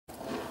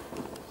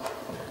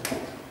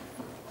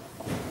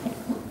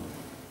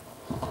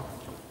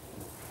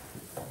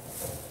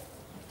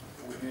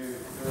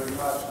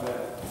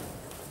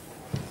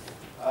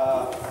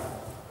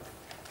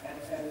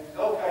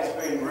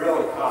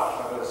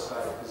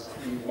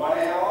1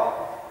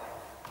 hour,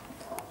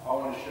 I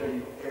want to show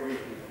you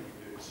everything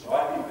we do. So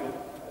I think that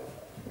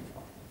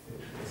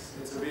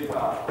it's a bit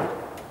hard.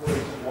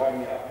 Please wind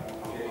me up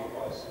when we're getting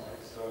close.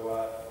 So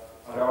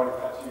I don't want to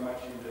cut too much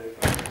into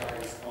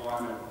today's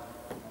time,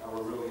 and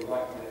we're really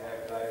lucky to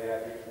have Dave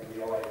out here from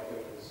the LA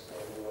Clippers. So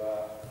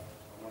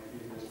I want to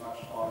give him as much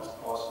time as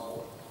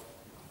possible.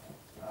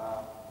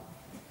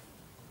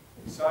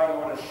 Saying I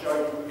want to show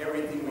you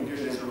everything we do,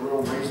 there's a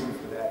real reason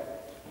for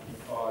that,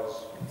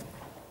 because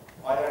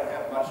I don't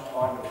have much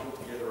time to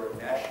put together a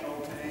national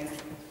team,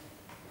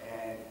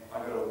 and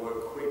I've got to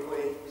work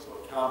quickly, so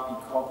it can't be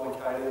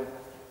complicated,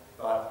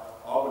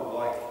 but I would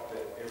like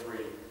that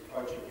every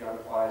coach of young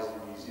players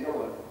in New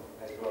Zealand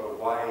has got a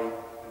way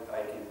that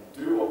they can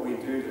do what we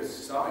do to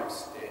some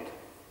extent,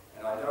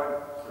 and I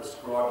don't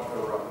prescribe you've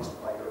got to run this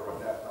play, you've got to run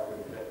that play,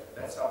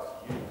 that's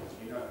up to you, because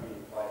you know who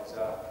your players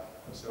are.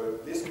 So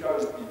this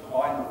goes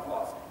behind the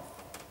play,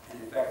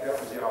 and in fact that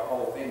was our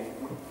whole thing.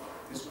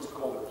 This was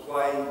called the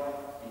play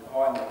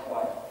behind the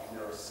play, and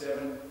there are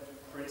 7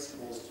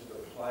 principles to the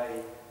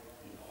play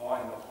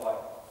behind the play.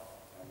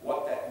 And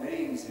what that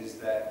means is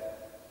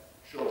that,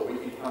 sure, we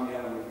can come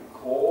down and we can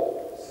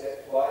call a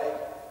set play,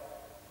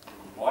 and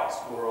we might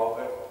score off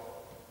it,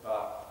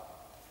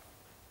 but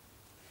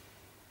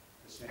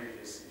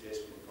percentages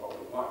suggest we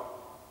probably won't.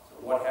 So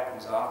what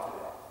happens after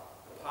that?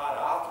 The part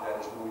after that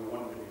is when we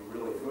want them to be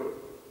really good.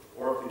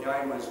 Or if the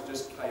game was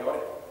just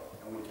chaotic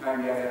and we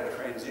came out of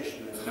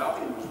transition and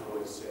nothing was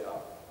really set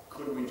up,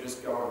 could we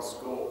just go and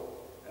score?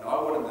 And I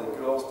wanted the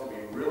girls to be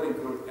really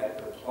good at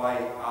the play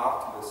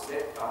after the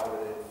set part of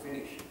it and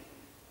finish.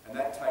 And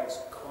that takes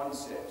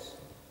concepts.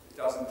 It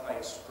doesn't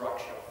take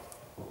structure.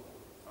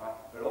 Right?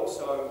 But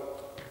also,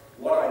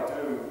 what I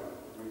do,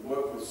 we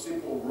work with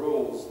simple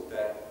rules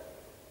that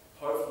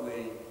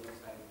hopefully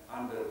an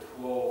under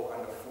 12,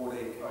 under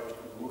 14 coach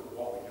could look at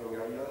what we do and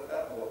go, you know,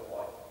 that will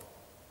apply.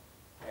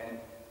 And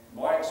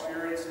my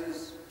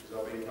experiences,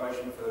 because I've been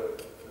coaching for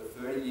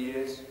 30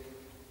 years,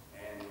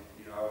 and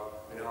you know,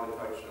 I've been able to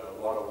coach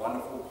a lot of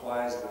wonderful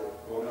players that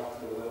have gone up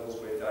to the levels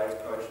where Dave's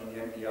coaching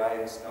the NBA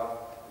and stuff.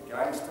 The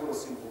game's still a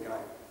simple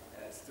game,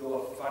 and it's still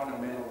a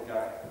fundamental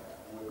game.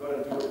 And we've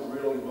got to do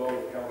it really well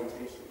with how we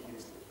teach the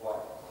kids to play.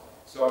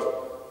 So,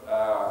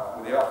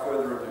 without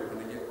further ado, we're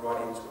going to get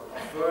right into it.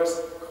 The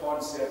first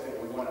concept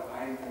that we want to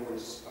aim for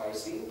is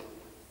spacing.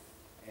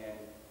 And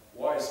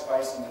why is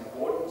spacing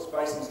important?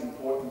 Spacing is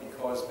important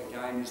because the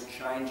game is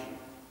changing.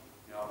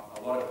 You know,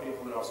 a lot of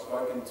people that I've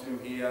spoken to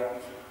here,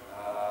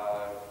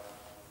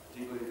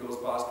 particularly girls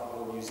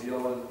basketball in New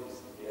Zealand, is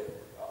to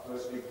get a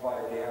first big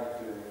player down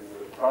to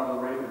the front of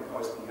the ring and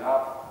posting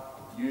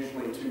up.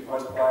 Usually 2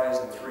 post players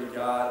and 3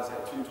 guards.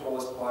 Our 2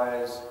 tallest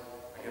players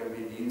are going to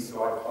be the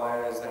inside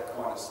players, that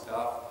kind of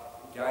stuff.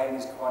 The game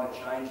is kind of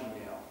changing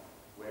now,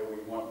 where we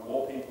want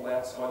more people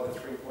outside the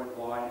 3-point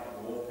line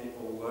and more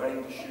people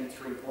learning to shoot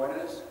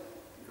 3-pointers.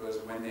 Because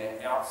when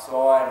they're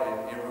outside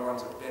and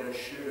everyone's a better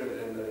shooter,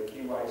 then the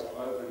keyway's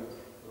open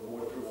for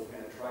more dribble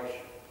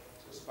penetration.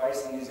 So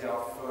spacing is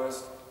our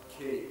first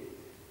key.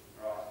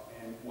 Right?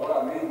 And what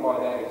I mean by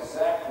that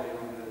exactly,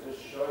 I'm going to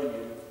just show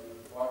you,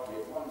 like we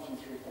have 1, 2,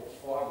 3,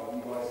 4, 5 of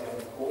you guys out in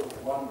the court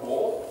with 1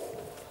 ball.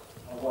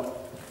 I want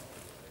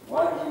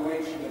 1 of you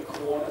each in the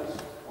corners,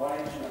 1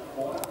 each in the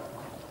corner.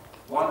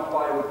 1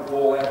 player with the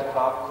ball out of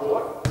half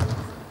court.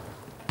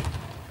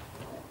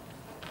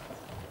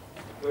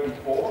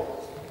 34.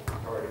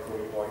 Already call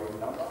you by your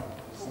number.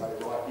 Just stay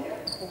right here.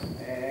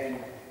 And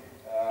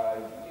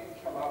you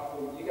come up,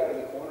 you go to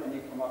the corner and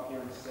you come up here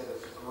and set a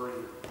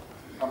screen.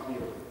 Come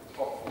here at the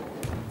top floor.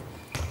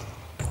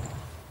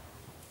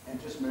 And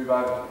just move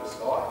over to the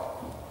side.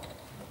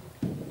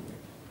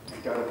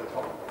 And go to the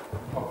top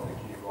of the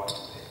queue right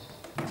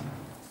there.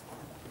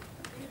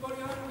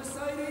 Anybody own a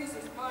Mercedes?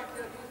 It's parked out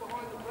here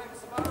behind the black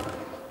Subaru.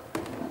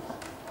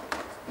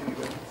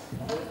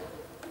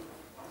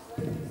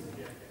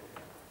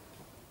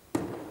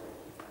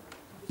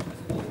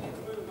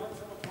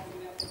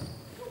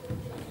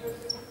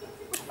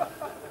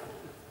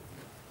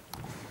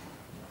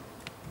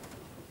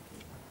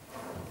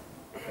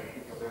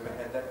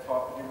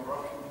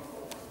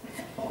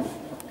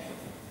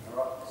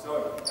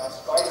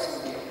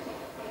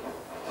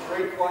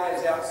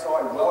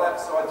 Outside, well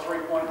outside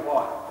 3-point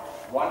line.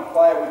 1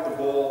 player with the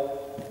ball,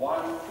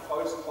 1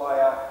 post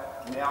player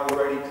now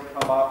ready to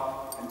come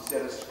up and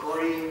set a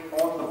screen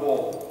on the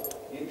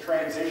ball. In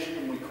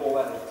transition, we call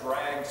that a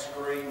drag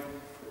screen.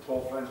 The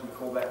tall ferns, we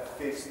call that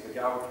fist. The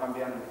guard will come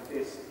down in the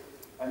fist.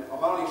 And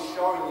I'm only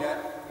showing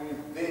you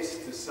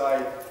this to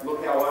say,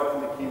 look how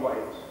open the keyway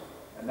is.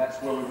 And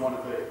that's where we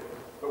want to be.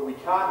 But we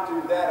can't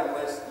do that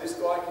unless this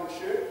guy can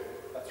shoot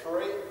a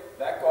 3,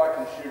 that guy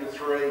can shoot a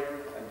 3,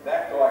 and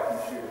that guy can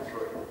shoot a 3.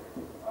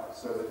 Right,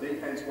 so the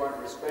defense won't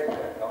respect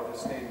that. They'll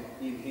just stand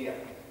in here.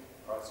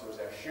 Right, so as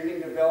our shooting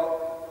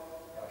developed,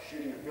 our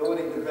shooting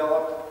ability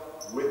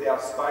developed with our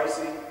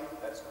spacing,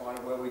 that's kind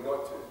of where we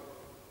got to.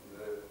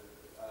 The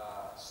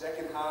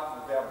second half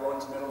of our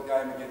bronze medal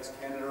game against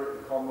Canada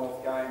at the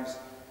Commonwealth Games,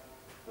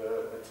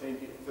 the team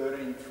hit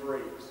 13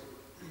 threes.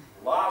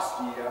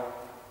 Last year,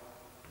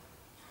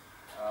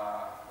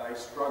 they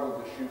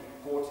struggled to shoot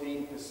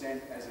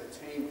 14% as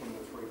a team from the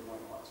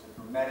three-point line. So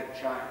dramatic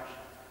change.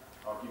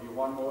 I'll give you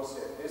one more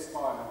set. This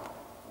time,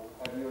 we'll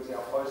have you as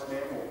our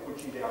postman. We'll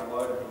put you down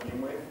low to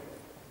begin with.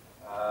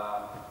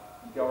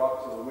 You go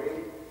up to the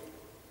wing,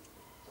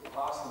 to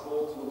pass the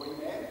ball to the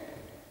wingman,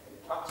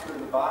 and cut through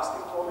the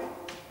basket for me.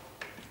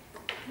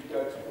 You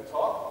go to the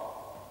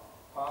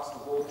top, pass the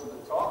ball to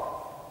the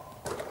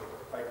top,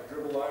 take a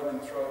dribble over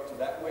and throw it to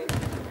that wing.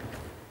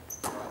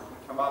 You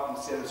come up and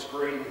set a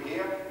screen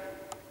here,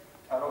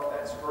 cut off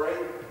that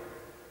screen.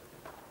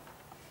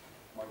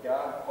 My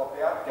guard, pop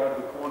out, go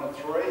to the corner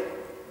three,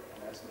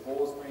 and as the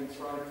ball's being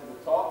thrown to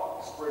the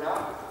top, sprint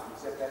up and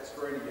set that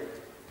screen again.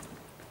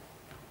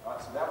 All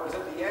right, so that was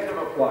at the end of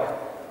a play.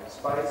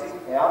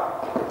 Spacing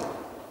out,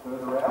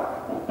 further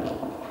out.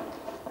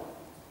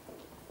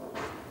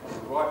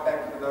 Right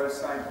back to those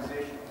same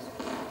positions.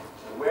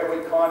 So where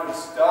we kind of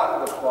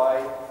started the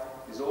play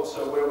is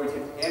also where we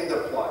can end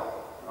a play,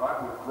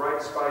 right, with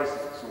great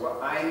spacing. So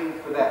we're aiming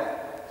for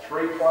that.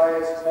 3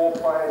 players, 4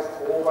 players,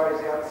 always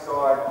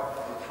outside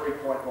the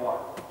three-point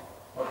line.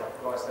 Okay,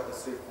 guys, have a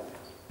seat for me.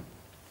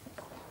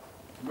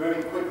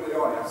 Moving quickly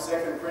on, our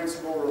second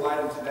principle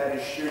related to that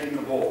is shooting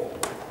the ball.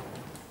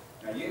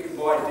 Now you can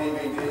buy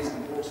DVDs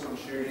and books on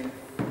shooting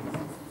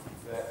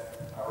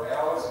that are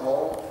hours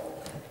long,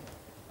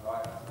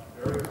 right?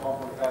 Very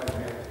complicated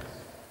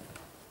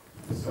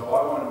methods. So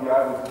I want to be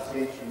able to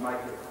teach and make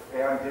a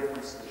profound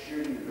difference to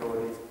shooting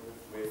ability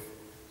with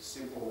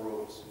simple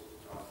rules.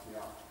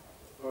 Now,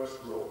 the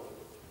first rule,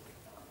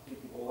 pick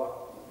the ball up.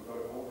 If you've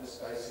got a ball, just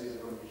stay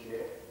seated on your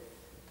chair.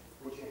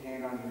 Put your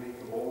hand underneath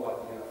the ball like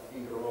you're going to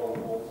finger roll the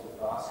ball to the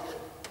basket.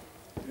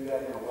 Do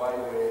that in a way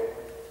where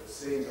the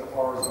seams are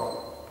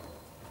horizontal.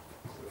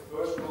 So the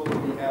first rule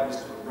that we have is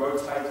to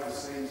rotate the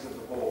seams of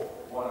the ball.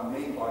 What I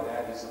mean by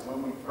that is that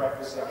when we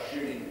practice our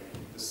shooting,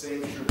 the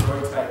seams should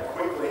rotate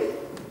quickly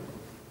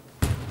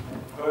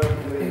and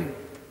perfectly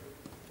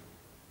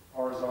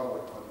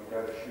horizontally when we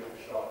go to shoot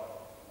a shot.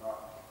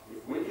 Right.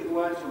 If we can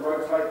learn to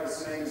rotate the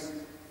seams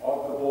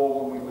of the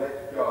ball when we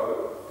let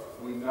go,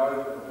 we know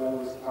that the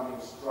ball is coming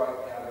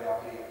straight out of our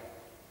hand.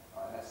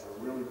 And that's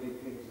a really big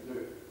thing to do.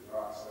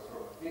 Right. So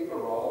from a finger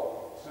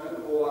roll, turn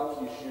the ball up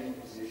to your shooting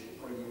position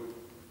where you would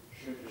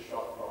shoot the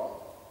shot from.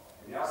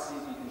 And now see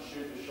if you can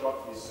shoot the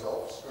shot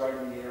yourself, straight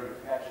in the air and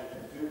catch it,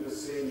 and do the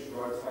seams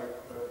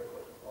rotate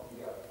perfectly. Off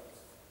you go.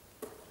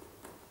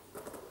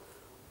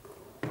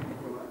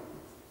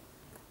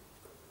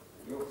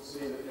 You'll see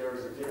that there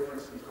is a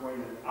difference between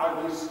an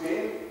ugly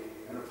spin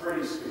and a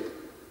pretty spin.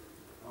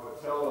 I would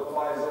tell the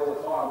players all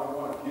the time, we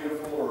want a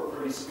beautiful or a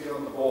pretty spin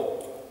on the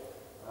ball.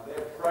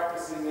 They're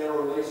practicing their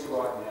release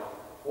right now.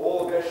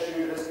 All the best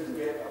shooters can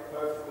get a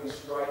perfectly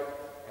straight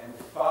and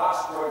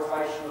fast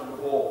rotation of the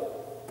ball.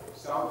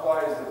 Some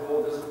players, the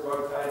ball doesn't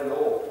rotate at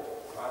all.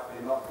 Right?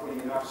 They're not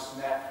putting enough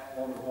snap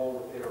on the ball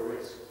with their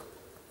wrist.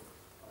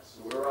 So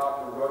we're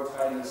after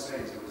rotating the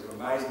seams. It was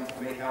amazing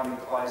to me how many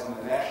players in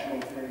the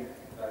national team,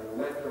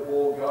 they let the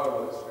ball go,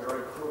 but it's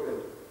very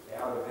crooked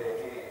out of their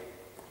hand.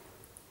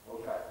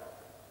 Okay.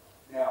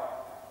 Now,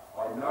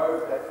 I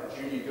know that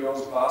for junior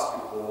girls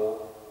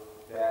basketball,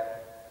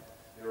 that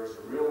there is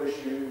a real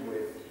issue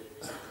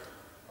with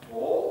a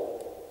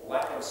ball,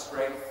 lack of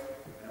strength,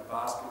 and a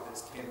basket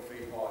that's 10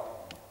 feet high.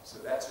 So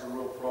that's a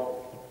real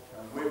problem.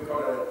 And we've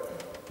got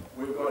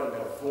to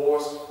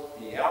divorce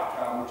the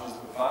outcome, which is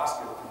the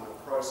basket, from the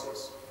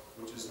process,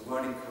 which is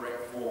learning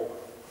correct form.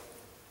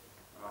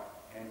 Right?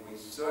 And we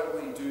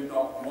certainly do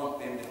not want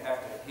them to have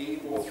to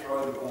heave or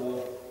throw the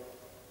ball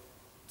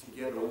to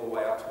get it all the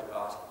way up to the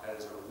basket. That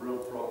is a real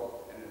problem.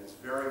 And it's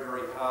very,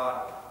 very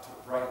hard to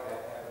break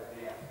that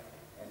habit down.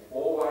 And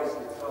always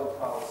the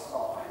telltale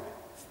sign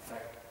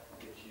that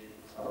gets you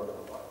out of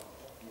the way.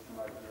 You come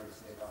over here and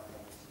stand up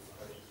and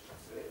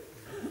see.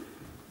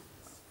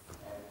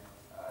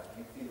 And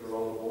you finger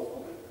roll the ball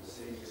for me. The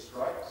seams are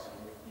straight, so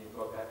you've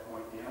got that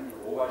point down. You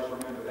always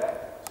remember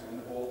that. Turn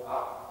the ball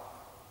up.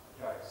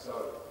 Okay,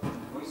 so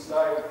we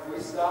start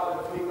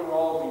with a finger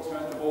roll, we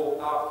turn the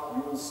ball up,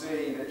 you will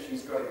see that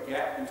she's got a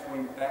gap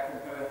between the back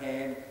of her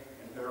hand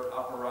and her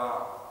upper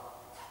arm.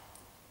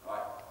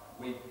 Right?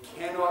 We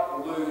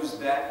cannot lose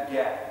that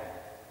gap.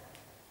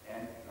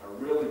 And a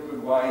really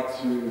good way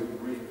to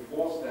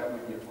reinforce that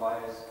with your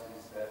players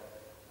is that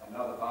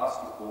another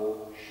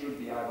basketball should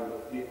be able to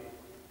fit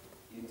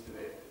into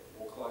there,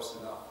 or close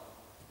enough.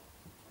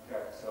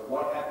 Okay, so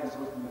what happens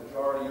with the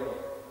majority of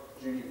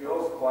junior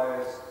girls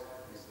players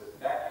is that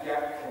that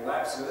gap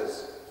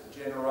collapses to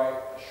generate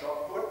a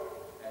shot put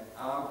and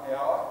arm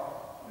power,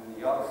 and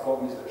then the other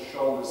problem is that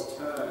shoulders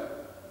turn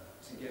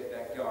to get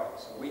that going.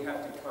 So we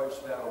have to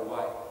coach that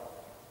away.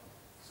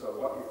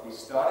 So if we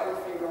start in a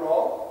finger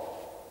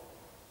roll,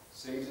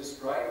 seams are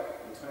straight,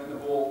 we turn the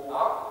ball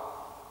up.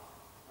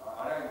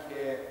 I don't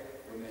care,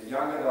 when they're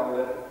younger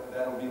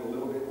that'll be a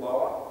little bit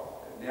lower,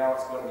 but now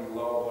it's got to be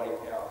lower body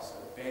power. So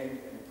bend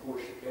and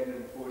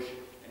push,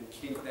 and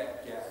keep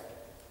that gap.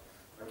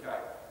 Okay,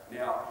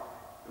 now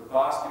the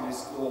basket is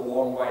still a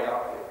long way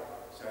up there.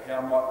 So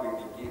how might we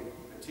begin?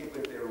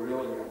 Particularly if they're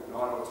really young, 9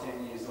 or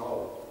 10 years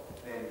old.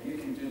 then you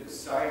can do the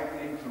same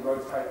thing to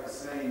rotate the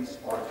seams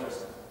by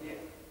just here.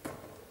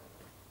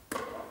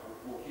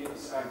 We'll keep the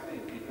same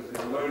thing because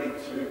they're learning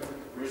to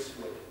wrist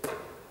flip.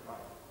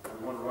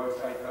 We want to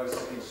rotate those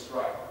seams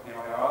straight.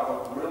 Now, our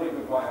other really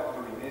good way of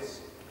doing this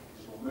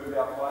is we'll move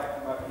our player,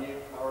 come over here,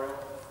 Ariel.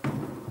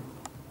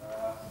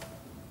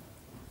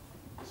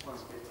 This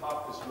one's a bit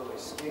tough, it's really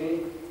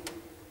skinny,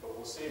 but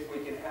we'll see if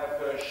we can have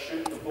her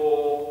shoot the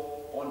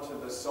ball onto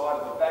the side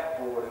of the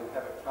backboard and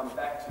have it come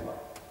back to her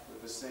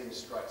with the seam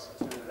straight.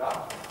 So turn it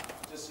up,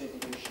 just see if you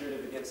can shoot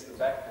it against the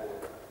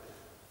backboard.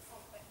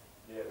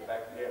 Yeah,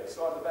 the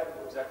side of the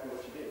backboard, exactly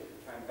what you did.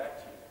 It came back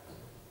to you.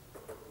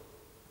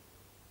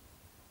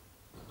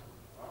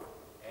 Right.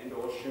 And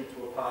or shoot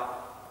to a partner.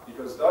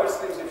 Because those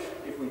things,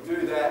 if we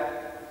do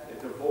that, it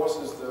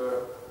divorces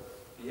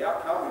the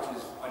outcome, which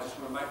is I just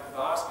want to make the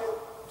basket,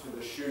 to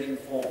the shooting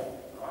form.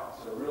 Right?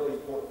 So really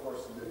important for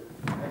us to do.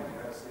 Thank you,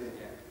 let's see it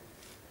again.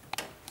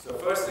 So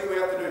first thing we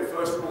have to do,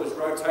 first rule is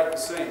rotate the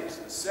seams.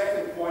 The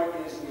second point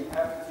is we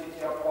have to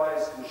teach our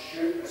players to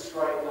shoot a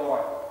straight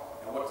line.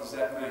 Now what does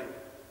that mean?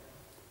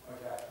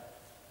 Okay.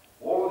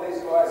 All of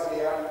these guys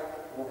here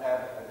will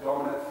have a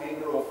dominant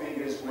finger or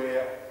fingers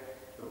where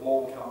the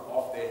ball will come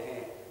off their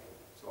hand.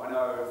 So I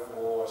know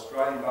for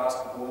Australian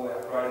basketball,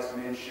 our greatest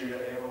men's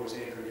shooter ever was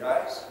Andrew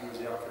Gaze. He was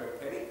our Kirk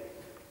Petty.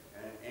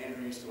 And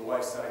Andrew used to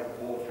always say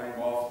the ball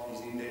came off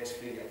his index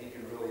finger. He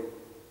can really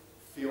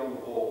feel the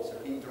ball.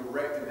 So he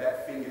directed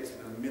that finger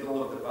to the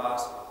middle of the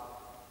basket.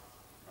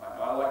 Right,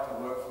 I like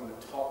to work from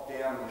the top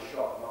down in the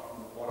shot, not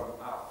from the bottom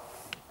up.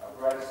 Our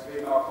greatest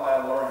female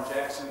player, Lauren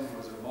Jackson, who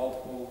was a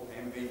multiple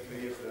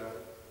MVP of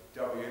the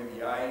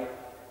WNBA,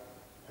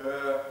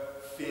 her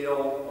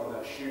feel on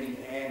the shooting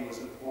hand was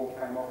that the ball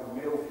came off the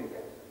middle finger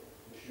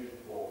to shoot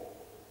the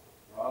ball.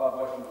 I love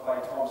watching Clay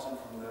Thompson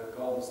from the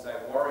Golden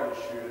State Warriors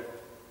shoot it,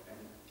 and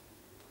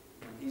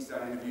when he's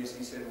done interviews,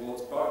 he said, well,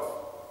 it's both.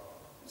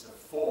 It's a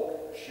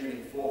fork, a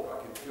shooting fork.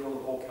 I can feel the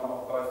ball come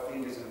off both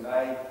fingers, and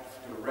they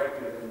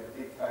directed and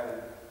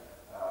dictated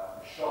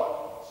the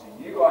shot. So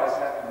you guys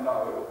have to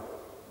know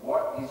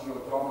what is your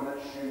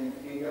dominant shooting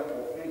finger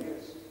or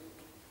fingers.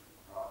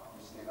 Right,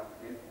 you stand up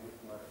again,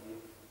 lift them over here.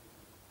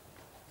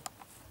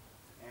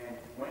 And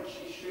when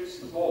she shoots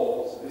the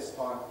ball, so this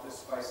time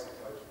just face the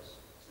coaches.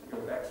 So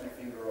go back to your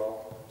finger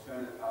roll,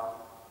 turn it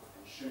up,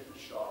 and shoot the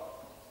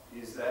shot.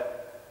 Is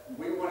that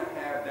we want to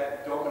have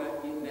that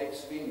dominant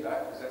index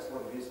finger, because that's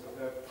what it is for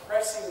her,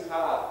 pressing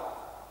hard.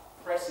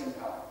 Pressing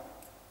hard.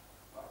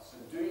 Right, so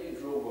do your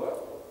drill work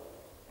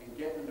and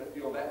get them to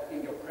feel that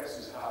finger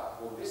presses hard,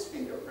 or this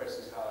finger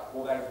presses hard,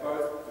 or they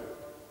both do.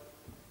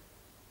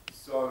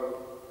 So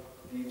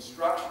the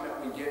instruction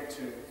that we get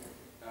to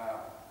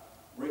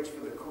reach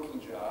for the cookie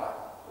jar,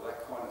 or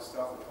that kind of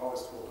stuff, which I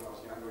was taught when I was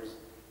younger,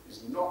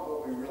 is not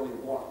what we really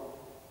want.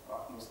 Right?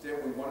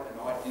 Instead, we want an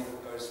idea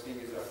that those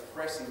fingers are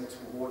pressing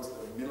towards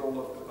the middle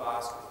of the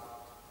basket.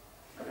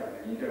 Okay,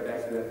 now you go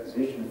back to that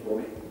position for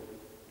me.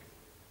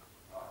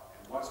 Right.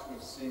 And once we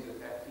see that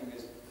that finger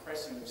is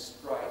pressing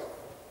straight,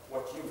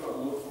 what you've got to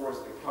look for as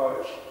the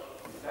coach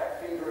is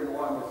that finger in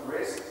line with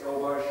wrist,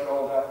 elbow,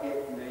 shoulder,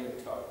 hip, knee,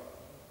 toe.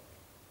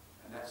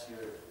 And that's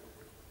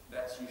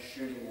your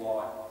shooting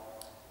line.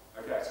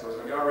 Okay, so as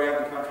I go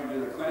around the country and do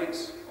the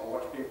clinics, I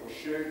watch people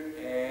shoot,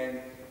 and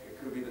it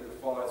could be that the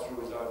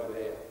follow-through is over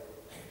there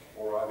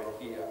or over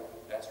here.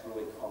 That's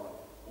really common.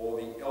 Or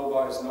the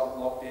elbow's not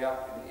locked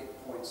out and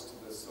it points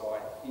to the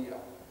side here.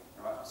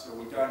 Right? So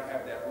we don't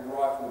have that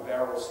rifle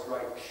barrel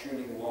straight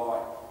shooting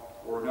line.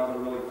 Or another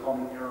really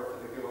common error for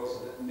the girls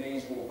is that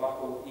knees will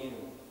buckle in,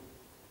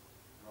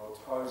 or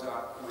toes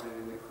aren't pointed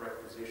in the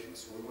correct position.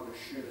 So we want to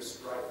shoot a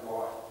straight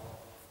line.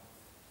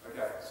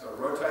 Okay, so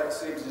rotate the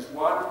seams is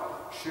 1,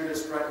 shoot a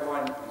straight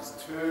line is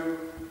 2,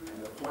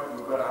 and the point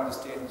we've got to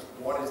understand is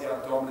what is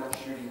our dominant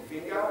shooting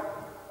finger.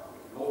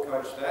 We can all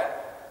coach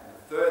that. And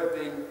the third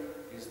thing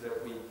is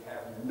that we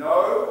have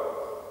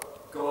no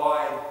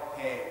guide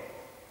hand.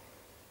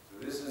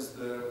 So this is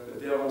the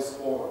devil's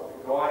spawn.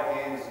 The guide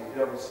hand is the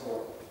devil's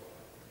spawn.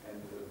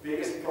 And the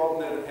biggest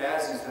problem that it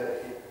has is that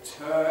it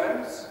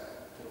turns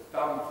to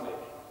thumb flick.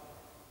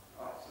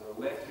 Right, so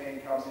the left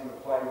hand comes into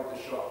play with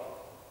the shot.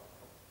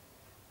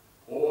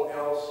 Or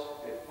else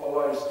it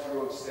follows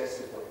through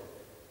excessively.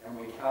 And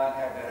we can't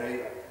have that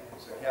either.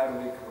 So how do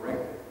we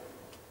correct it?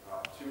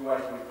 Right, 2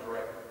 ways we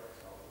correct it.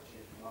 So I'll put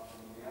you up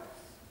and down.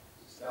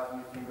 So starting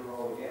your finger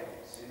roll again.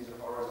 Seams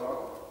are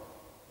horizontal.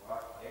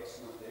 Right,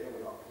 excellent there.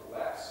 We're not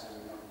collapsed, so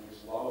we're going to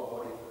use lower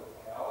body for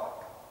the power.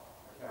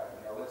 Okay,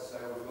 now let's say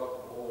we've got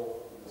the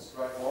ball in the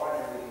straight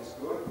line, everything's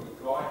good. Your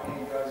guide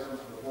hand goes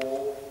into the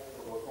ball,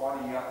 but we're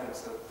finding out that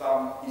it's a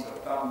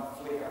thumb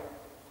flicker.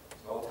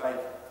 So I'll take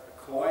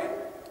a coin,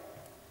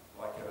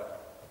 like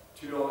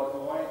a $2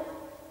 coin.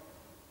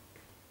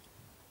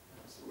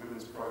 It's the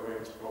women's program,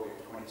 it's probably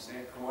a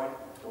 20-cent coin.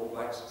 All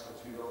Blacks, it's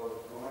a $2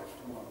 coin.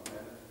 Come on,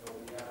 man, help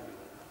me out here.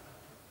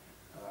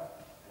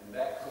 And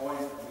that coin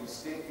we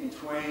stick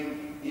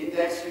between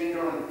index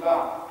finger and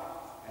thumb.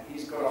 And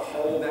he's got to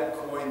hold that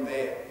coin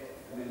there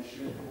and then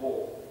shoot the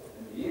ball.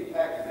 And the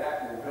impact of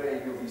that will be,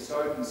 he'll be so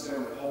so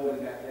concerned with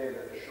holding that there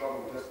that the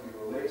shot will just be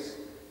released,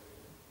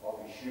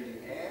 I'll be shooting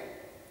hand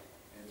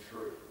and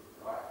through,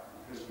 right?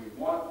 Because we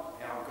want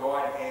our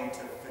guide hand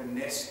to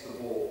finesse the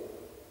ball.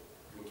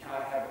 We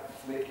can't have it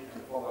flick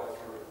and follow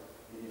through.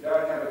 If you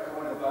don't have a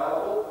coin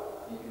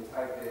available, you can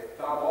take their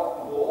thumb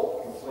off the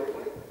ball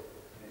completely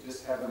and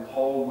just have them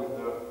hold with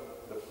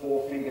the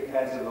 4 finger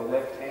pads of the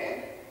left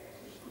hand.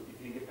 So just put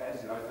your finger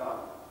pads, no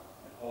thumb,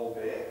 and hold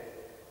there.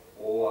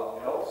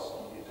 Or else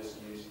you can just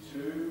use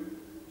 2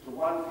 to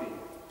 1 finger.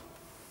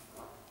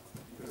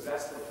 Because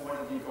that's the point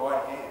of your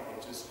guide hand.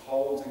 It just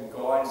holds and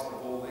guides the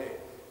ball there.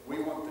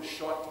 We want the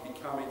shot to be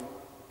coming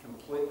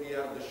completely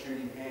out of the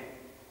shooting hand.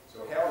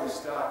 So how we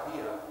start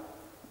here,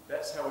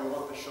 that's how we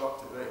want the shot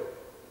to be,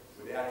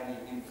 without any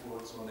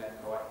influence on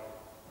that guide hand.